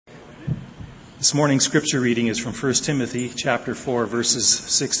This morning's scripture reading is from 1 Timothy chapter 4, verses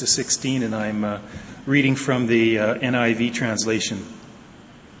 6 to 16, and I'm reading from the NIV translation.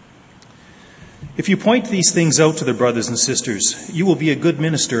 If you point these things out to the brothers and sisters, you will be a good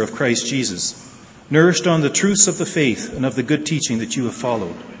minister of Christ Jesus, nourished on the truths of the faith and of the good teaching that you have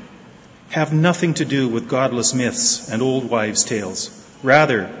followed. Have nothing to do with godless myths and old wives' tales.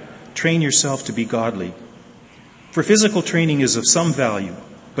 Rather, train yourself to be godly. For physical training is of some value,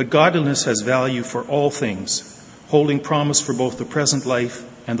 but godliness has value for all things, holding promise for both the present life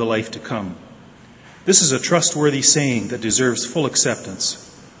and the life to come. This is a trustworthy saying that deserves full acceptance.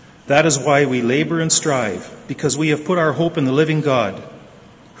 That is why we labor and strive, because we have put our hope in the living God,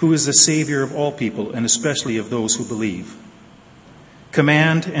 who is the Savior of all people, and especially of those who believe.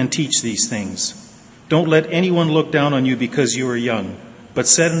 Command and teach these things. Don't let anyone look down on you because you are young, but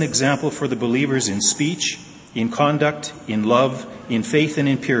set an example for the believers in speech, in conduct, in love, in faith, and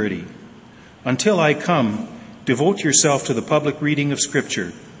in purity. Until I come, devote yourself to the public reading of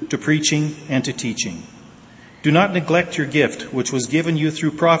Scripture, to preaching and to teaching. Do not neglect your gift, which was given you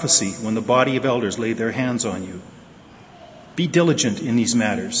through prophecy when the body of elders laid their hands on you. Be diligent in these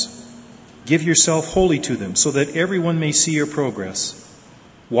matters. Give yourself wholly to them, so that everyone may see your progress.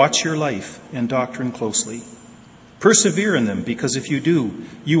 Watch your life and doctrine closely. Persevere in them, because if you do,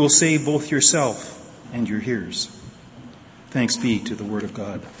 you will save both yourself and your hearers. Thanks be to the Word of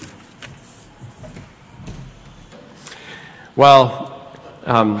God. Well,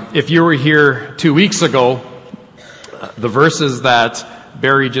 if you were here 2 weeks ago, the verses that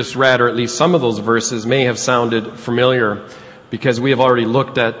Barry just read, or at least some of those verses, may have sounded familiar because we have already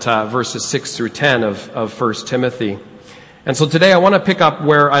looked at verses 6 through 10 of 1 Timothy. And so today I want to pick up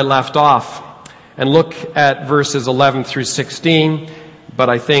where I left off and look at verses 11 through 16. But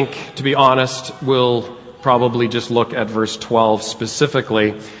I think, to be honest, we'll probably just look at verse 12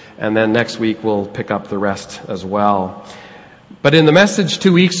 specifically, and then next week we'll pick up the rest as well. But in the message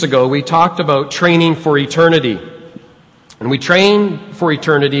 2 weeks ago, we talked about training for eternity. And we train for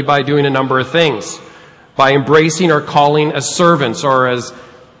eternity by doing a number of things. By embracing our calling as servants, or as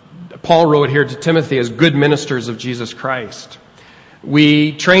Paul wrote here to Timothy, as good ministers of Jesus Christ.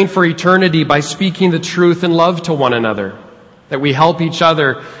 We train for eternity by speaking the truth in love to one another. That we help each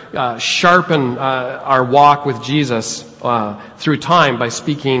other sharpen our walk with Jesus through time by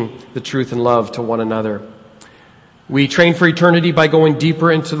speaking the truth in love to one another. We train for eternity by going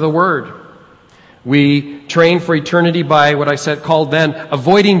deeper into the Word. We train for eternity by what I said called then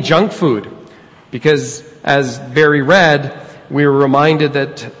avoiding junk food. Because as Barry read, we were reminded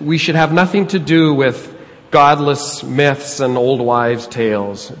that we should have nothing to do with godless myths and old wives'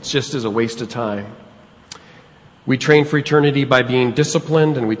 tales. It's just as a waste of time. We train for eternity by being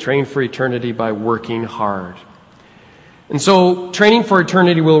disciplined, and we train for eternity by working hard. And so training for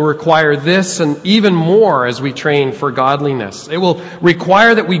eternity will require this and even more as we train for godliness. It will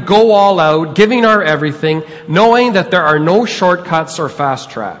require that we go all out, giving our everything, knowing that there are no shortcuts or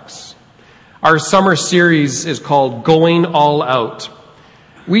fast tracks. Our summer series is called Going All Out.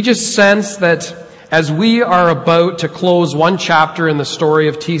 We just sense that as we are about to close one chapter in the story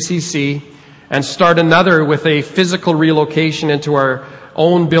of TCC and start another with a physical relocation into our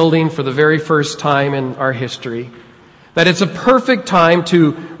own building for the very first time in our history, that it's a perfect time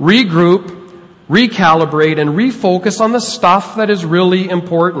to regroup, recalibrate, and refocus on the stuff that is really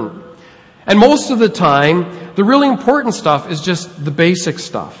important. And most of the time, the really important stuff is just the basic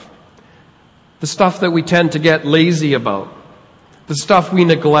stuff. The stuff that we tend to get lazy about. The stuff we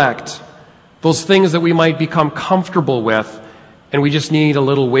neglect. Those things that we might become comfortable with, and we just need a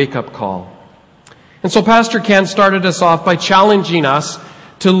little wake-up call. And so Pastor Ken started us off by challenging us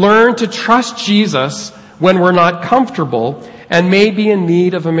to learn to trust Jesus when we're not comfortable and may be in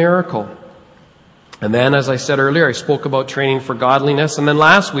need of a miracle. And then, as I said earlier, I spoke about training for godliness. And then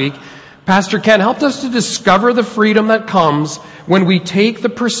last week, Pastor Ken helped us to discover the freedom that comes when we take the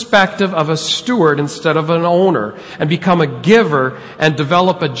perspective of a steward instead of an owner and become a giver and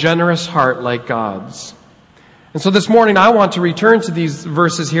develop a generous heart like God's. And so this morning, I want to return to these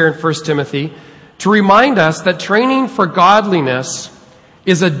verses here in 1 Timothy to remind us that training for godliness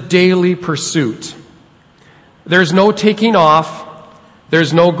is a daily pursuit. There's no taking off.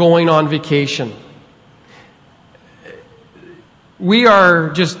 There's no going on vacation. We are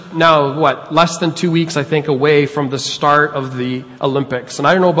just now, less than 2 weeks, I think, away from the start of the Olympics. And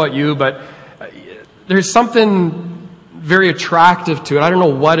I don't know about you, but there's something very attractive to it. I don't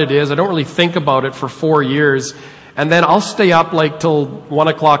know what it is. I don't really think about it for 4 years. And then I'll stay up till 1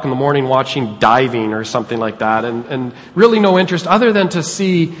 o'clock in the morning watching diving or something like that. And really no interest other than to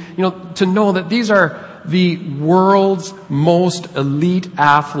see, to know that these are the world's most elite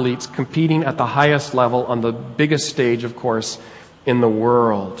athletes competing at the highest level on the biggest stage, of course, in the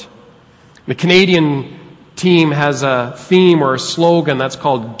world. The Canadian team has a theme or a slogan that's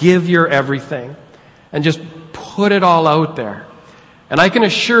called "Give Your Everything," and just put it all out there. And I can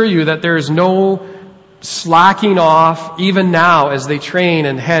assure you that there is no slacking off even now as they train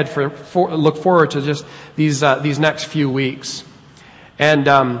and look forward to just these next few weeks. And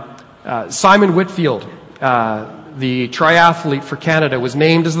Simon Whitfield, the triathlete for Canada, was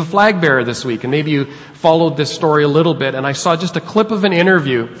named as the flag bearer this week. And maybe you followed this story a little bit. And I saw just a clip of an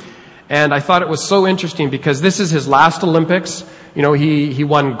interview, and I thought it was so interesting because this is his last Olympics. You know, he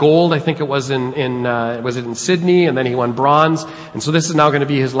won gold. I think it was in Sydney, and then he won bronze. And so this is now going to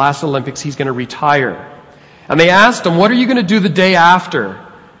be his last Olympics. He's going to retire. And they asked him, "What are you going to do the day after?"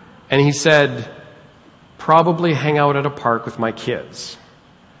 And he said, "Probably hang out at a park with my kids."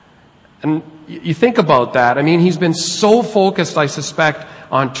 And you think about that. I mean, he's been so focused, I suspect,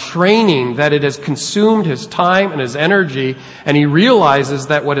 on training that it has consumed his time and his energy, and he realizes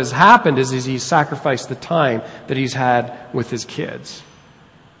that what has happened is he's sacrificed the time that he's had with his kids.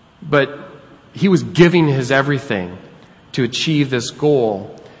 But he was giving his everything to achieve this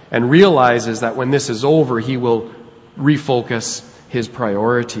goal, and realizes that when this is over, he will refocus his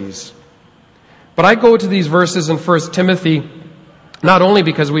priorities. But I go to these verses in 1 Timothy not only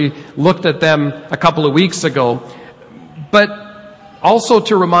because we looked at them a couple of weeks ago, but also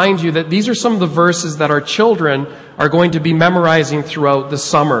to remind you that these are some of the verses that our children are going to be memorizing throughout the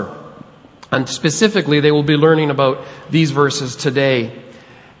summer. And specifically, they will be learning about these verses today.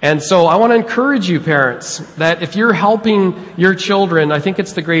 And so I want to encourage you, parents, that if you're helping your children, I think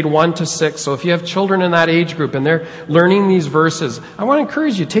it's the grade 1 to 6, so if you have children in that age group and they're learning these verses, I want to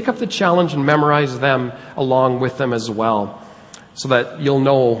encourage you, take up the challenge and memorize them along with them as well, so that you'll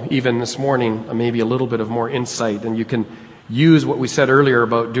know even this morning maybe a little bit of more insight, and you can use what we said earlier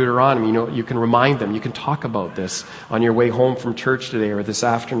about Deuteronomy. You know, you can remind them, you can talk about this on your way home from church today or this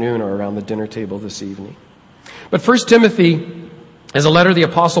afternoon or around the dinner table this evening. But 1 Timothy is a letter the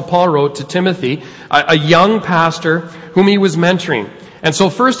Apostle Paul wrote to Timothy, a young pastor whom he was mentoring. And so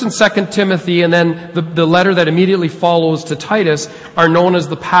 1 and 2 Timothy, and then the letter that immediately follows to Titus, are known as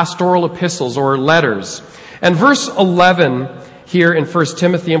the pastoral epistles or letters. And verse 11 here in 1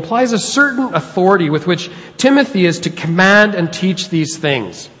 Timothy implies a certain authority with which Timothy is to command and teach these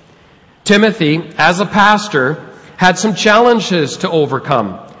things. Timothy, as a pastor, had some challenges to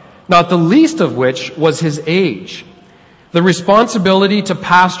overcome, not the least of which was his age. The responsibility to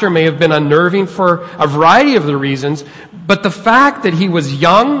pastor may have been unnerving for a variety of the reasons, but the fact that he was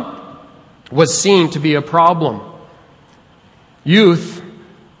young was seen to be a problem. Youth,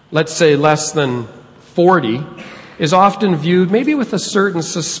 let's say less than 40, is often viewed maybe with a certain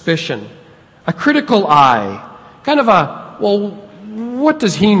suspicion, a critical eye, kind of well, what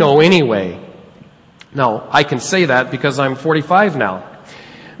does he know anyway? Now, I can say that because I'm 45 now.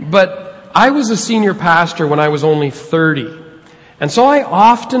 But I was a senior pastor when I was only 30. And so I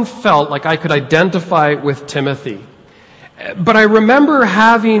often felt like I could identify with Timothy. But I remember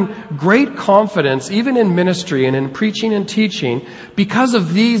having great confidence, even in ministry and in preaching and teaching, because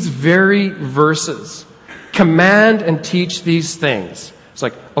of these very verses. Command and teach these things. It's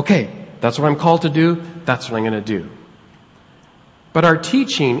like, okay, that's what I'm called to do. That's what I'm going to do. But our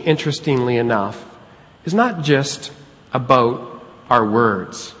teaching, interestingly enough, is not just about our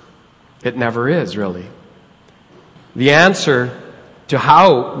words. It never is, really. The answer to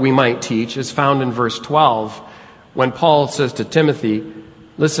how we might teach is found in verse 12, when Paul says to Timothy,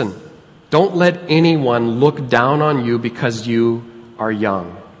 listen, don't let anyone look down on you because you are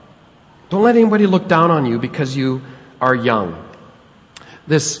young. Don't let anybody look down on you because you are young.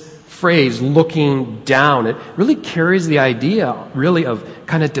 This phrase, looking down, it really carries the idea, really, of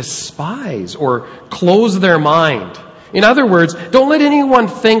kind of despise or close their mind. In other words, don't let anyone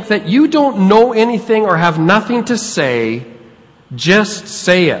think that you don't know anything or have nothing to say. Just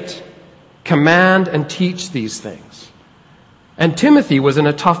say it. Command and teach these things. And Timothy was in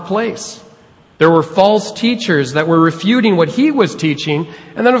a tough place. There were false teachers that were refuting what he was teaching.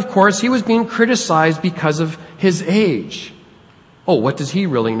 And then, of course, he was being criticized because of his age. Oh, what does he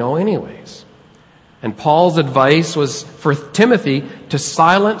really know anyways? And Paul's advice was for Timothy to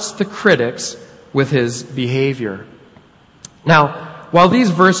silence the critics with his behavior. Now, while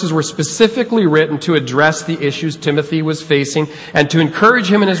these verses were specifically written to address the issues Timothy was facing and to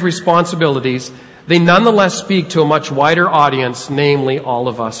encourage him in his responsibilities, they nonetheless speak to a much wider audience, namely all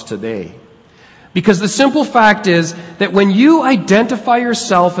of us today. Because the simple fact is that when you identify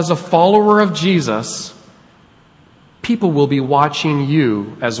yourself as a follower of Jesus, people will be watching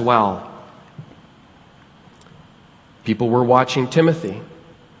you as well. People were watching Timothy.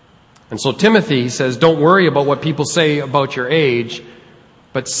 And so Timothy says, don't worry about what people say about your age,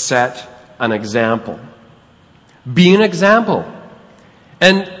 but set an example. Be an example.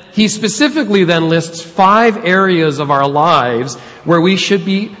 And he specifically then lists 5 areas of our lives where we should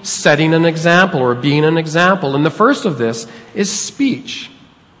be setting an example or being an example. And the first of this is speech.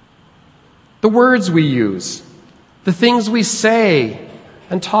 The words we use, the things we say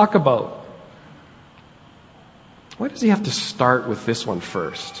and talk about. Why does he have to start with this one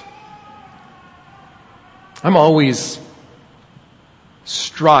first? I'm always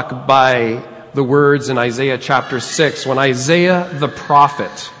struck by the words in Isaiah chapter 6 when Isaiah the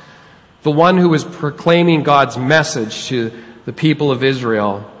prophet, the one who was proclaiming God's message to the people of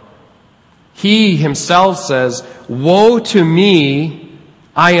Israel, he himself says, "Woe to me,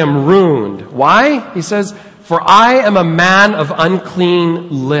 I am ruined." Why? He says, "For I am a man of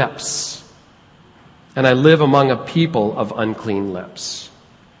unclean lips, and I live among a people of unclean lips."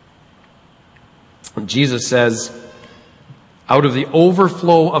 And Jesus says, out of the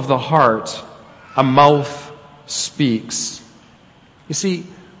overflow of the heart, a mouth speaks. You see,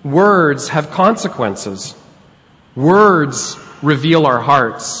 words have consequences. Words reveal our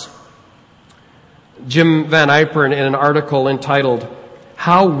hearts. Jim Van Ypern, in an article entitled,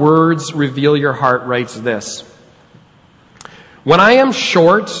 "How Words Reveal Your Heart," writes this: "When I am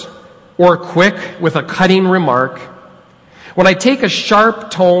short or quick with a cutting remark, when I take a sharp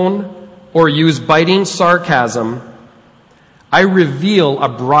tone or use biting sarcasm, I reveal a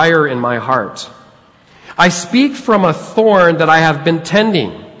briar in my heart. I speak from a thorn that I have been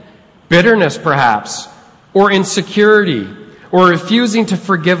tending, bitterness perhaps, or insecurity, or refusing to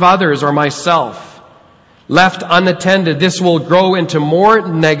forgive others or myself. Left unattended, this will grow into more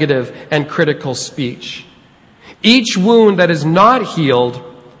negative and critical speech. Each wound that is not healed,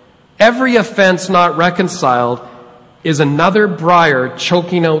 every offense not reconciled, is another briar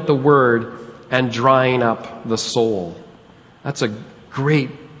choking out the word and drying up the soul." That's a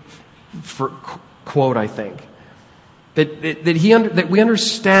great quote, I think. That we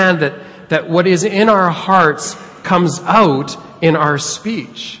understand that what is in our hearts comes out in our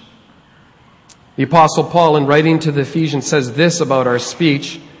speech. The Apostle Paul, in writing to the Ephesians, says this about our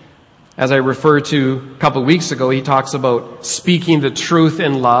speech. As I referred to a couple of weeks ago, he talks about speaking the truth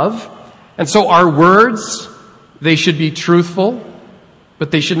in love. And so our words, they should be truthful, but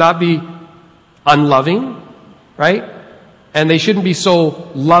they should not be unloving, right? And they shouldn't be so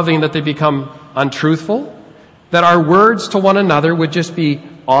loving that they become untruthful. That our words to one another would just be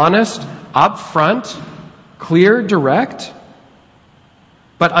honest, upfront, clear, direct,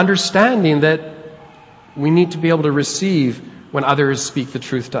 but understanding that we need to be able to receive when others speak the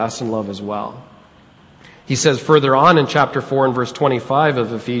truth to us in love as well. He says further on in chapter 4 and verse 25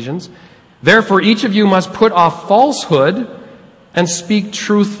 of Ephesians, "Therefore each of you must put off falsehood and speak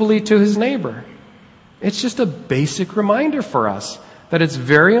truthfully to his neighbor." It's just a basic reminder for us that it's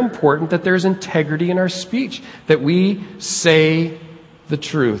very important that there's integrity in our speech, that we say the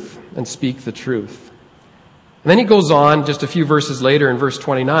truth and speak the truth. And then he goes on just a few verses later in verse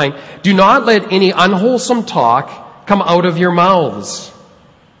 29, "Do not let any unwholesome talk come out of your mouths,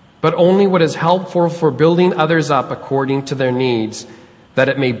 but only what is helpful for building others up according to their needs, that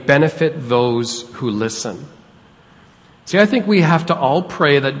it may benefit those who listen." See, I think we have to all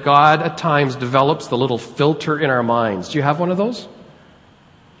pray that God at times develops the little filter in our minds. Do you have one of those?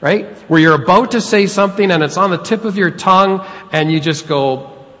 Right? Where you're about to say something and it's on the tip of your tongue and you just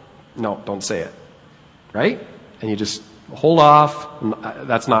go, "No, don't say it." Right? And you just hold off.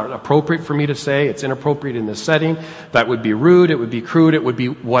 That's not appropriate for me to say. It's inappropriate in this setting. That would be rude. It would be crude. It would be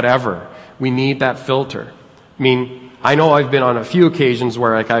whatever. We need that filter. I mean, I know I've been on a few occasions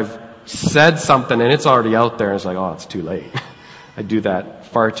where I've said something and it's already out there and it's like, oh, it's too late. I do that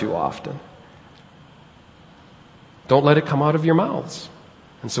far too often. Don't let it come out of your mouths.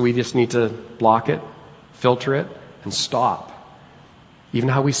 And so we just need to block it, filter it, and stop. Even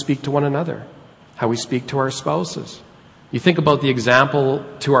how we speak to one another, how we speak to our spouses. You think about the example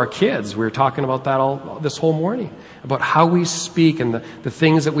to our kids. We were talking about that all this whole morning, about how we speak and the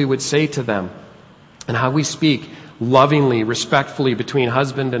things that we would say to them, and how we speak lovingly, respectfully between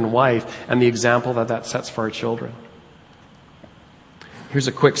husband and wife, and the example that sets for our children. Here's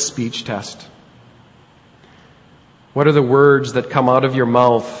a quick speech test. What are the words that come out of your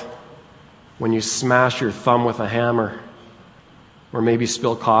mouth when you smash your thumb with a hammer, or maybe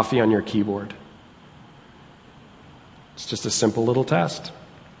spill coffee on your keyboard? It's just a simple little test.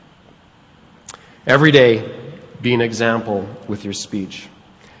 Every day, be an example with your speech.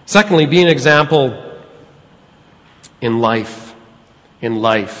 Secondly, be an example in life. In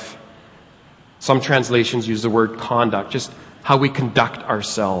life. Some translations use the word conduct, just how we conduct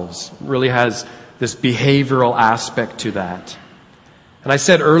ourselves. It really has this behavioral aspect to that. And I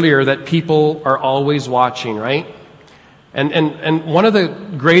said earlier that people are always watching, right? And one of the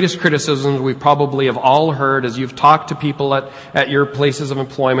greatest criticisms we probably have all heard is you've talked to people at your places of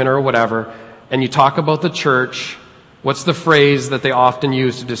employment or whatever, and you talk about the church. What's the phrase that they often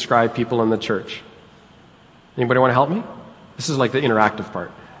use to describe people in the church? Anybody want to help me? This is like the interactive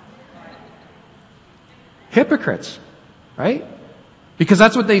part. Hypocrites, right? Because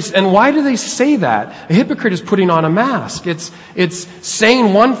that's what and why do they say that? A hypocrite is putting on a mask. It's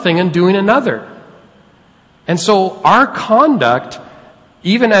saying one thing and doing another. And so our conduct,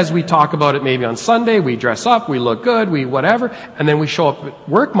 even as we talk about it maybe on Sunday, we dress up, we look good, we whatever, and then we show up at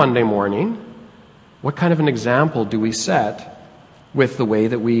work Monday morning, what kind of an example do we set with the way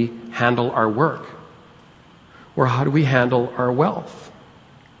that we handle our work? Or how do we handle our wealth?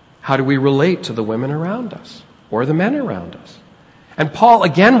 How do we relate to the women around us or the men around us? And Paul,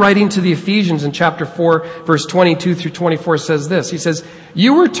 again writing to the Ephesians in chapter 4, verse 22 through 24 says this. He says,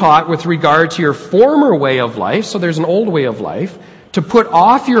 "You were taught with regard to your former way of life," so there's an old way of life, "to put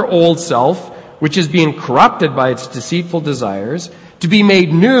off your old self, which is being corrupted by its deceitful desires, to be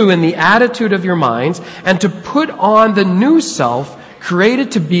made new in the attitude of your minds, and to put on the new self,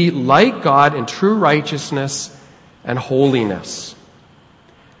 created to be like God in true righteousness and holiness."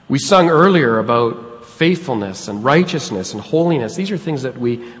 We sung earlier about faithfulness and righteousness and holiness. These are things that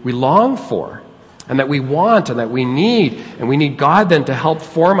we long for and that we want and that we need. And we need God then to help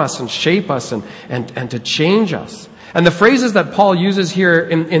form us and shape us and to change us. And the phrases that Paul uses here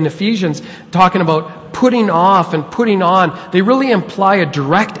in Ephesians, talking about putting off and putting on, they really imply a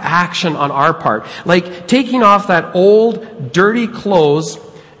direct action on our part. Like taking off that old, dirty clothes,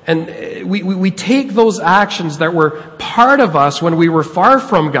 and we take those actions that were part of us when we were far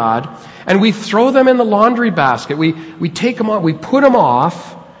from God, and we throw them in the laundry basket. We take them off, we put them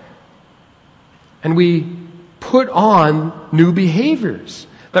off, and we put on new behaviors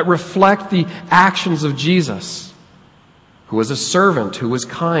that reflect the actions of Jesus, who was a servant, who was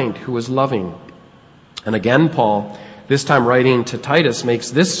kind, who was loving. And again, Paul, this time writing to Titus,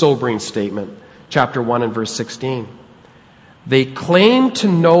 makes this sobering statement, chapter 1 and verse 16. "They claim to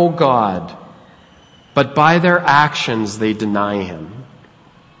know God, but by their actions they deny Him."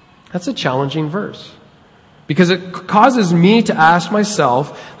 That's a challenging verse. Because it causes me to ask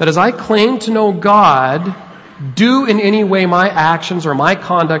myself that as I claim to know God, do in any way my actions or my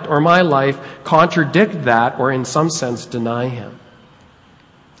conduct or my life contradict that or in some sense deny Him?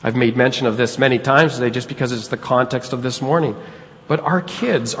 I've made mention of this many times today just because it's the context of this morning. But our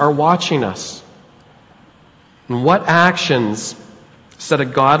kids are watching us. And what actions set a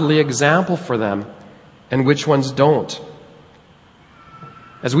godly example for them and which ones don't?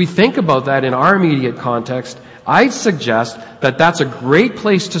 As we think about that in our immediate context, I'd suggest that that's a great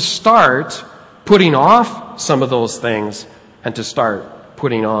place to start putting off some of those things and to start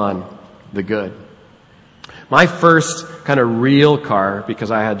putting on the good. My first kind of real car, because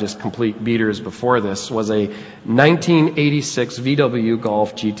I had just complete beaters before this, was a 1986 VW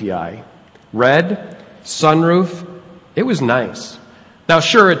Golf GTI. Red, sunroof, it was nice. Now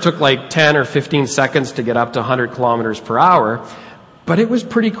sure, it took like 10 or 15 seconds to get up to 100 kilometers per hour, but it was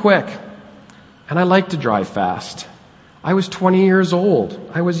pretty quick. And I like to drive fast. I was 20 years old.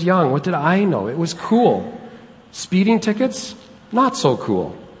 I was young. What did I know? It was cool. Speeding tickets? Not so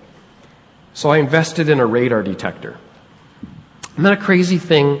cool. So I invested in a radar detector. And then a crazy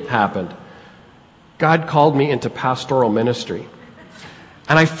thing happened. God called me into pastoral ministry.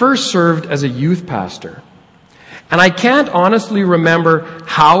 And I first served as a youth pastor. And I can't honestly remember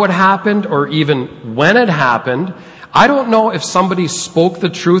how it happened or even when it happened. I don't know if somebody spoke the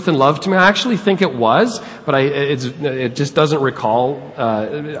truth in love to me. I actually think it was, but it just doesn't recall.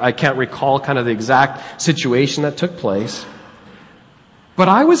 I can't recall kind of the exact situation that took place. But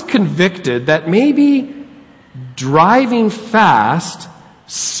I was convicted that maybe driving fast,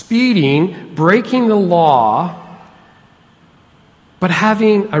 speeding, breaking the law, but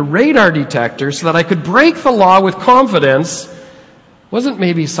having a radar detector so that I could break the law with confidence wasn't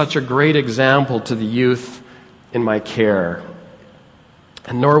maybe such a great example to the youth in my care.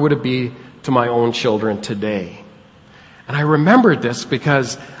 And nor would it be to my own children today. And I remembered this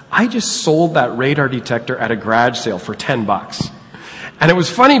because I just sold that radar detector at a garage sale for $10. And it was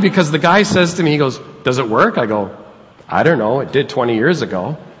funny because the guy says to me, he goes, "Does it work?" I go, "I don't know. It did 20 years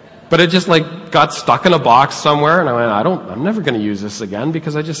ago." But it just like got stuck in a box somewhere. And I went, I'm never going to use this again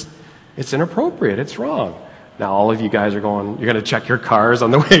because it's inappropriate. It's wrong. Now all of you guys are you're going to check your cars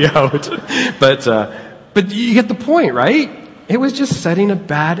on the way out. But you get the point, right? It was just setting a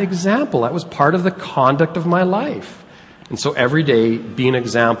bad example. That was part of the conduct of my life. And so every day, be an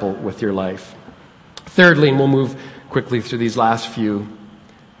example with your life. Thirdly, and we'll move quickly through these last few,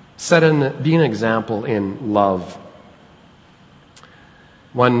 be an example in love.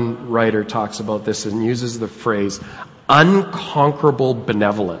 One writer talks about this and uses the phrase, unconquerable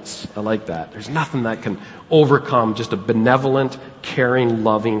benevolence. I like that. There's nothing that can overcome just a benevolent, caring,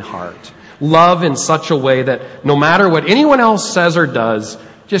 loving heart. Love in such a way that no matter what anyone else says or does,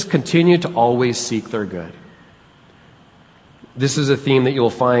 just continue to always seek their good. This is a theme that you'll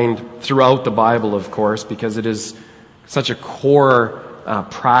find throughout the Bible, of course, because it is such a core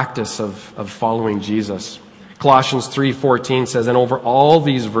practice of following Jesus. Colossians 3:14 says, and over all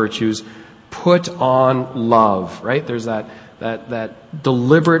these virtues, put on love, right? There's that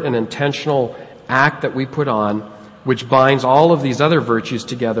deliberate and intentional act that we put on, which binds all of these other virtues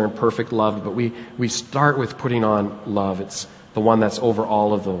together in perfect love. But we start with putting on love. It's the one that's over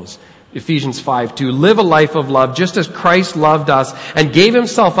all of those. Ephesians 5:2, live a life of love just as Christ loved us and gave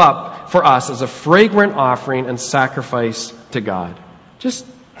himself up for us as a fragrant offering and sacrifice to God. Church,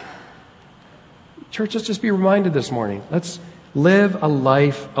 let's just be reminded this morning. Let's live a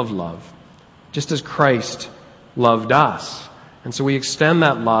life of love, just as Christ loved us. And so we extend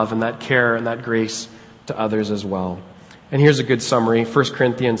that love and that care and that grace to others as well. And here's a good summary, 1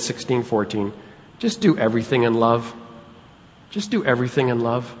 Corinthians 16:14. Just do everything in love. Just do everything in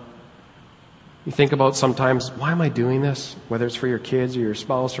love. You think about sometimes, why am I doing this? Whether it's for your kids or your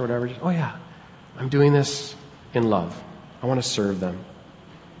spouse or whatever. Oh yeah, I'm doing this in love. I want to serve them.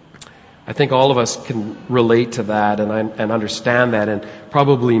 I think all of us can relate to that and understand that and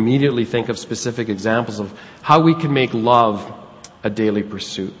probably immediately think of specific examples of how we can make love a daily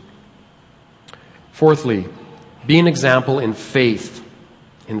pursuit. Fourthly, be an example in faith.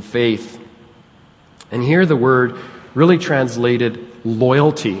 In faith. And here the word really translated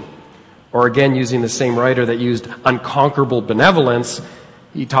loyalty, or again using the same writer that used unconquerable benevolence,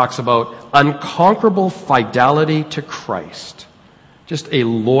 he talks about unconquerable fidelity to Christ. Just a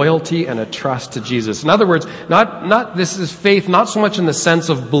loyalty and a trust to Jesus. In other words, not this is faith, not so much in the sense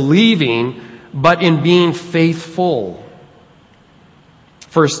of believing, but in being faithful.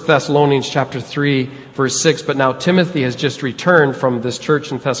 1 Thessalonians chapter 3, verse 6, but now Timothy has just returned from this church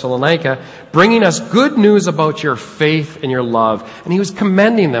in Thessalonica, bringing us good news about your faith and your love. And he was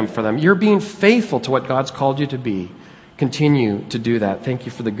commending them for them. You're being faithful to what God's called you to be. Continue to do that. Thank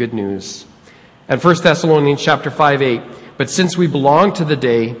you for the good news. And 1 Thessalonians chapter 5:8, but since we belong to the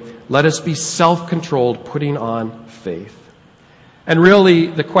day, let us be self-controlled, putting on faith. And really,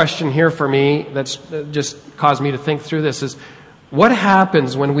 the question here for me that's just caused me to think through this is, what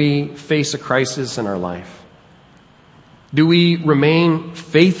happens when we face a crisis in our life? Do we remain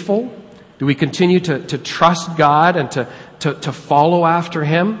faithful? Do we continue to trust God and to follow after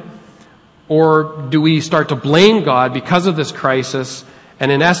Him? Or do we start to blame God because of this crisis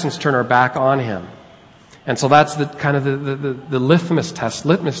and in essence turn our back on Him? And so that's the kind of the litmus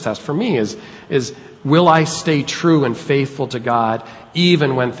test for me is will I stay true and faithful to God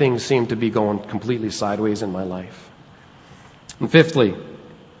even when things seem to be going completely sideways in my life? And fifthly,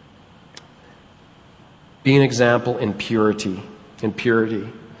 be an example in purity. In purity.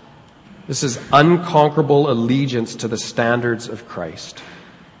 This is unconquerable allegiance to the standards of Christ,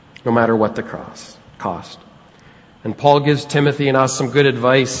 no matter what the cost. And Paul gives Timothy and us some good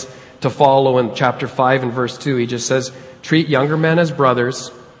advice to follow in chapter 5 and verse 2. He just says, treat younger men as brothers,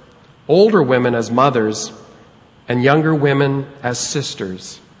 older women as mothers, and younger women as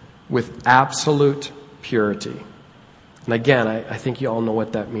sisters with absolute purity. And again, I think you all know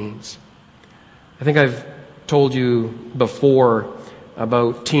what that means. I think I've told you before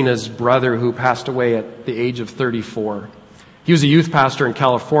about Tina's brother who passed away at the age of 34. He was a youth pastor in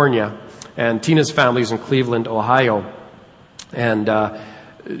California, and Tina's family's in Cleveland, Ohio. And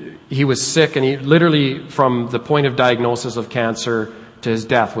he was sick, and he literally, from the point of diagnosis of cancer to his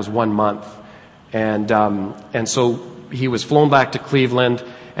death, was 1 month. And so he was flown back to Cleveland,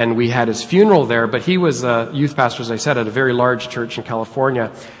 and we had his funeral there. But he was a youth pastor, as I said, at a very large church in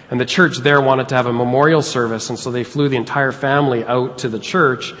California. And the church there wanted to have a memorial service, and so they flew the entire family out to the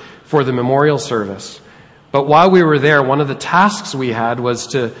church for the memorial service. But while we were there, one of the tasks we had was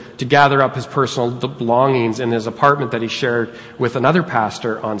to gather up his personal belongings in his apartment that he shared with another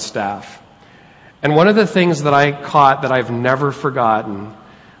pastor on staff. And one of the things that I caught that I've never forgotten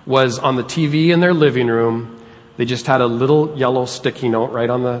was on the TV in their living room, they just had a little yellow sticky note right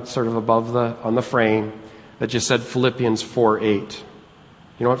on the sort of above on the frame that just said Philippians 4:8.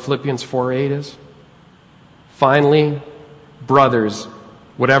 You know what Philippians 4:8 is? Finally, brothers,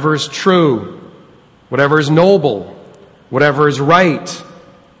 whatever is true, whatever is noble, whatever is right,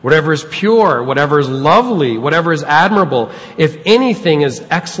 whatever is pure, whatever is lovely, whatever is admirable, if anything is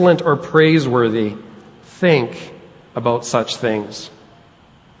excellent or praiseworthy, think about such things.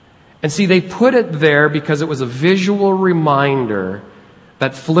 And see, they put it there because it was a visual reminder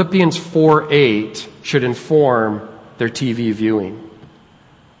that Philippians 4:8 should inform their TV viewing.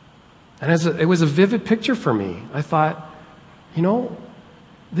 And it was a vivid picture for me. I thought,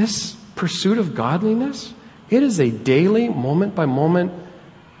 this pursuit of godliness, it is a daily, moment-by-moment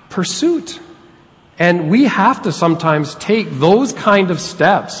pursuit. And we have to sometimes take those kind of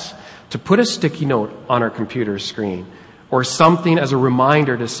steps to put a sticky note on our computer screen or something as a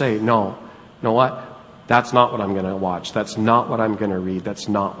reminder to say, no, you know what? That's not what I'm going to watch. That's not what I'm going to read. That's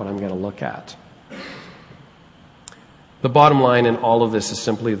not what I'm going to look at. The bottom line in all of this is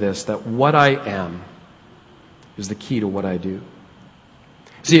simply this, that what I am is the key to what I do.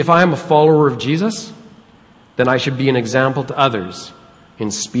 See, if I am a follower of Jesus, then I should be an example to others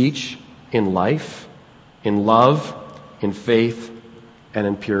in speech, in life, in love, in faith, and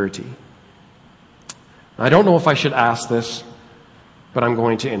in purity. I don't know if I should ask this, but I'm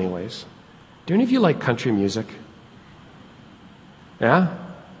going to anyways. Do any of you like country music? Yeah?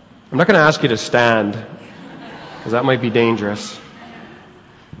 I'm not going to ask you to stand, because that might be dangerous.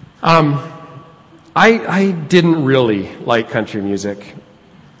 I didn't really like country music,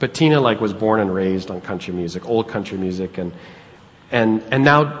 but Tina was born and raised on country music, old country music, and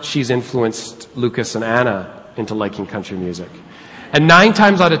now she's influenced Lucas and Anna into liking country music. And 9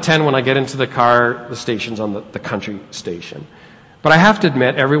 times out of 10 when I get into the car, the station's on the country station. But I have to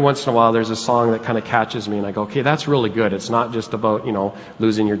admit, every once in a while there's a song that kind of catches me and I go, okay, that's really good. It's not just about,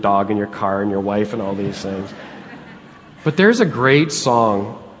 losing your dog and your car and your wife and all these things. But there's a great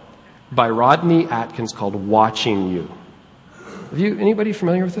song by Rodney Atkins called Watching You. Anybody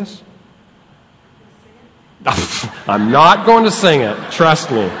familiar with this? I'm not going to sing it,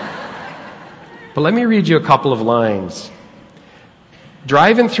 trust me. But let me read you a couple of lines.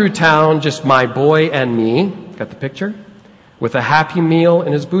 Driving through town, just my boy and me, got the picture? With a Happy Meal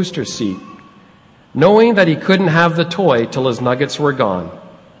in his booster seat, knowing that he couldn't have the toy till his nuggets were gone.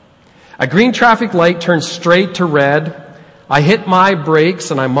 A green traffic light turned straight to red. I hit my brakes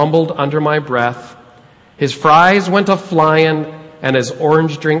and I mumbled under my breath. His fries went a-flying and his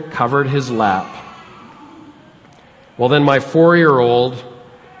orange drink covered his lap. Well, then my 4-year-old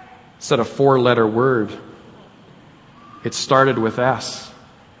said a 4-letter word. It started with S,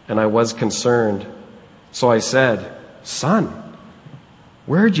 and I was concerned. So I said, "Son,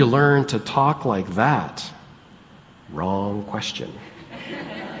 where'd you learn to talk like that?" Wrong question.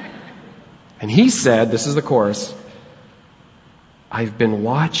 And he said, this is the chorus, "I've been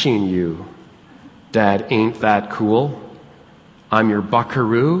watching you. Dad, ain't that cool? I'm your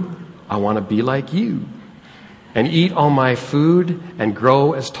buckaroo. I want to be like you. And eat all my food and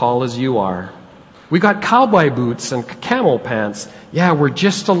grow as tall as you are. We got cowboy boots and camel pants. Yeah, we're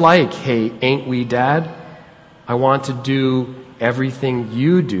just alike. Hey, ain't we, Dad? I want to do everything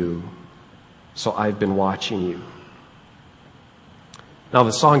you do, so I've been watching you." Now,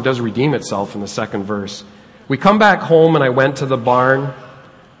 the song does redeem itself in the second verse. We come back home and I went to the barn.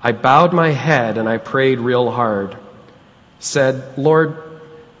 I bowed my head and I prayed real hard. Said, "Lord,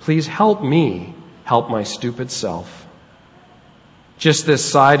 please help me help my stupid self." Just this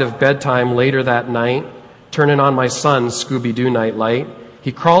side of bedtime later that night, turning on my son's Scooby-Doo nightlight,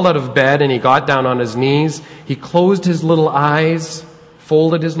 he crawled out of bed and he got down on his knees. He closed his little eyes,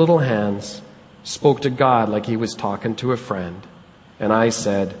 folded his little hands, spoke to God like he was talking to a friend. And I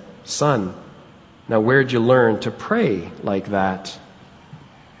said, "Son, now where'd you learn to pray like that?"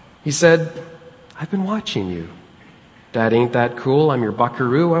 He said, "I've been watching you. Dad, ain't that cool? I'm your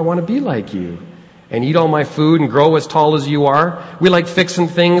buckaroo. I want to be like you. And eat all my food and grow as tall as you are. We like fixing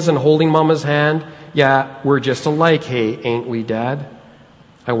things and holding Mama's hand. Yeah, we're just alike. Hey, ain't we, Dad?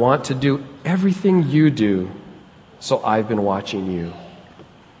 I want to do everything you do, so I've been watching you."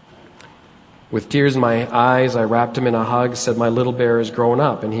 With tears in my eyes, I wrapped him in a hug, said, "My little bear is grown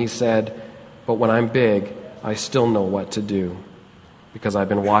up." And he said, "But when I'm big, I still know what to do, because I've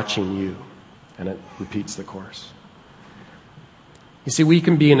been watching you." And it repeats the chorus. You see, we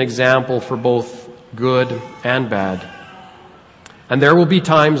can be an example for both good and bad. And there will be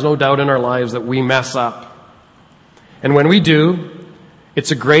times, no doubt, in our lives that we mess up. And when we do, it's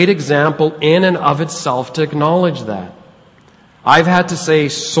a great example in and of itself to acknowledge that. I've had to say,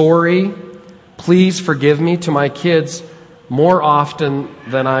 "Sorry, please forgive me," to my kids more often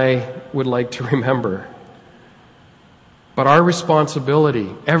than I would like to remember. But our responsibility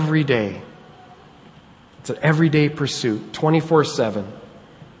every day, it's an everyday pursuit, 24/7,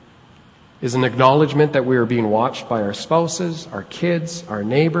 is an acknowledgement that we are being watched by our spouses, our kids, our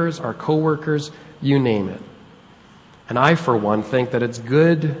neighbors, our coworkers, you name it. And I, for one, think that it's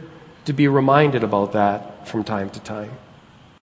good to be reminded about that from time to time.